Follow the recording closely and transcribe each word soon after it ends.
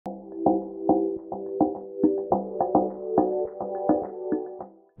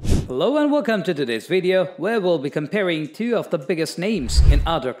Hello and welcome to today's video where we'll be comparing two of the biggest names in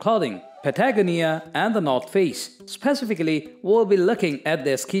outdoor clothing, Patagonia and the North Face. Specifically, we'll be looking at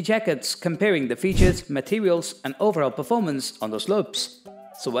their ski jackets, comparing the features, materials and overall performance on the slopes.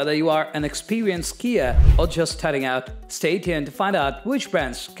 So whether you are an experienced skier or just starting out, stay tuned to find out which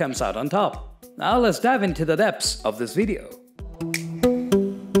brands comes out on top. Now let's dive into the depths of this video.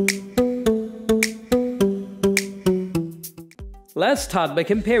 Let's start by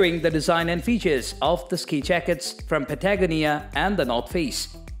comparing the design and features of the ski jackets from Patagonia and the North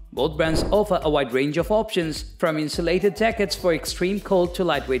Face. Both brands offer a wide range of options, from insulated jackets for extreme cold to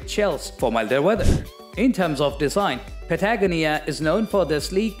lightweight shells for milder weather. In terms of design, Patagonia is known for their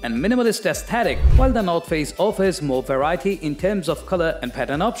sleek and minimalist aesthetic, while the North Face offers more variety in terms of color and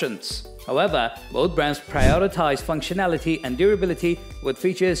pattern options. However, both brands prioritize functionality and durability with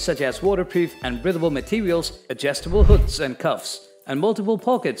features such as waterproof and breathable materials, adjustable hoods and cuffs, and multiple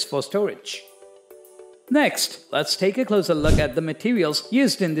pockets for storage. Next, let's take a closer look at the materials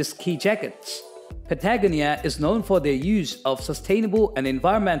used in these ski jackets. Patagonia is known for their use of sustainable and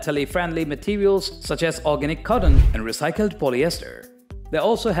environmentally friendly materials such as organic cotton and recycled polyester. They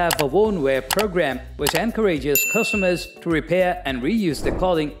also have a worn-wear program which encourages customers to repair and reuse their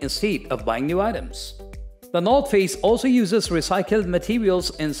clothing instead of buying new items. The North Face also uses recycled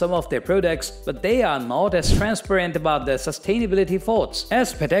materials in some of their products, but they are not as transparent about their sustainability thoughts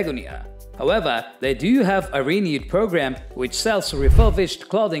as Patagonia. However, they do have a renewed program which sells refurbished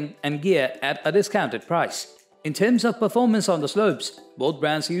clothing and gear at a discounted price. In terms of performance on the slopes, both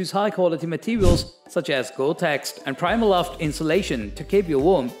brands use high-quality materials such as Gore-Tex and Primaloft insulation to keep you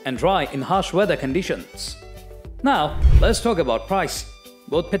warm and dry in harsh weather conditions. Now, let's talk about price.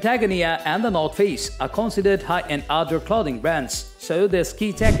 Both Patagonia and the North Face are considered high-end outdoor clothing brands, so their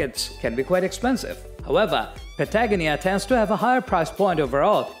ski jackets can be quite expensive. However, Patagonia tends to have a higher price point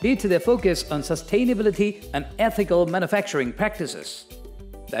overall due to their focus on sustainability and ethical manufacturing practices.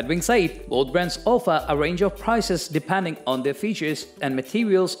 That being said, both brands offer a range of prices depending on their features and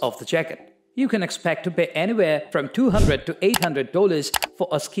materials of the jacket. You can expect to pay anywhere from $200 to $800 for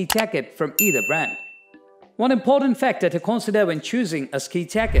a ski jacket from either brand. One important factor to consider when choosing a ski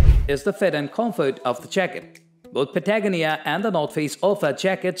jacket is the fit and comfort of the jacket. Both Patagonia and the North Face offer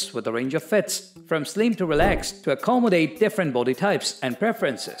jackets with a range of fits, from slim to relaxed, to accommodate different body types and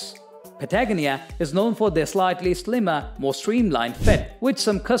preferences. Patagonia is known for their slightly slimmer, more streamlined fit, which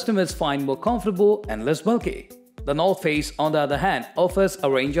some customers find more comfortable and less bulky. The North Face, on the other hand, offers a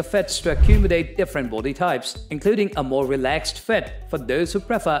range of fits to accommodate different body types, including a more relaxed fit for those who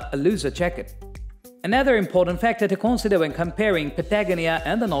prefer a looser jacket. Another important factor to consider when comparing Patagonia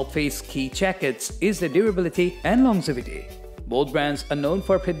and the North Face ski jackets is the durability and longevity. Both brands are known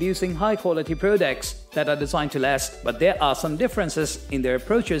for producing high-quality products that are designed to last, but there are some differences in their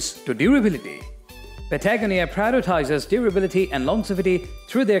approaches to durability. Patagonia prioritizes durability and longevity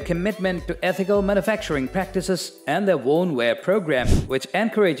through their commitment to ethical manufacturing practices and their worn-wear program, which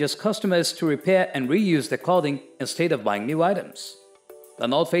encourages customers to repair and reuse their clothing instead of buying new items. The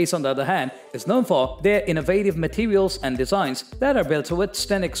North Face, on the other hand, is known for their innovative materials and designs that are built to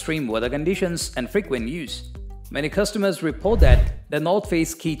withstand extreme weather conditions and frequent use. Many customers report that the North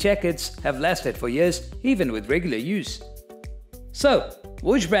Face ski jackets have lasted for years, even with regular use. So,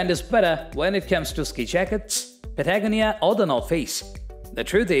 which brand is better when it comes to ski jackets, Patagonia or the North Face? The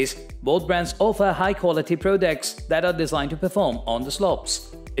truth is, both brands offer high-quality products that are designed to perform on the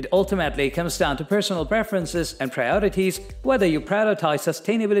slopes. It ultimately comes down to personal preferences and priorities, whether you prioritize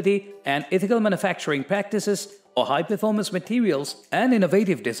sustainability and ethical manufacturing practices or high-performance materials and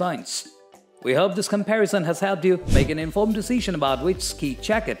innovative designs. We hope this comparison has helped you make an informed decision about which ski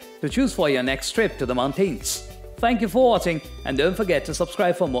jacket to choose for your next trip to the mountains. Thank you for watching, and don't forget to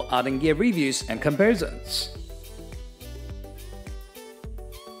subscribe for more art and gear reviews and comparisons.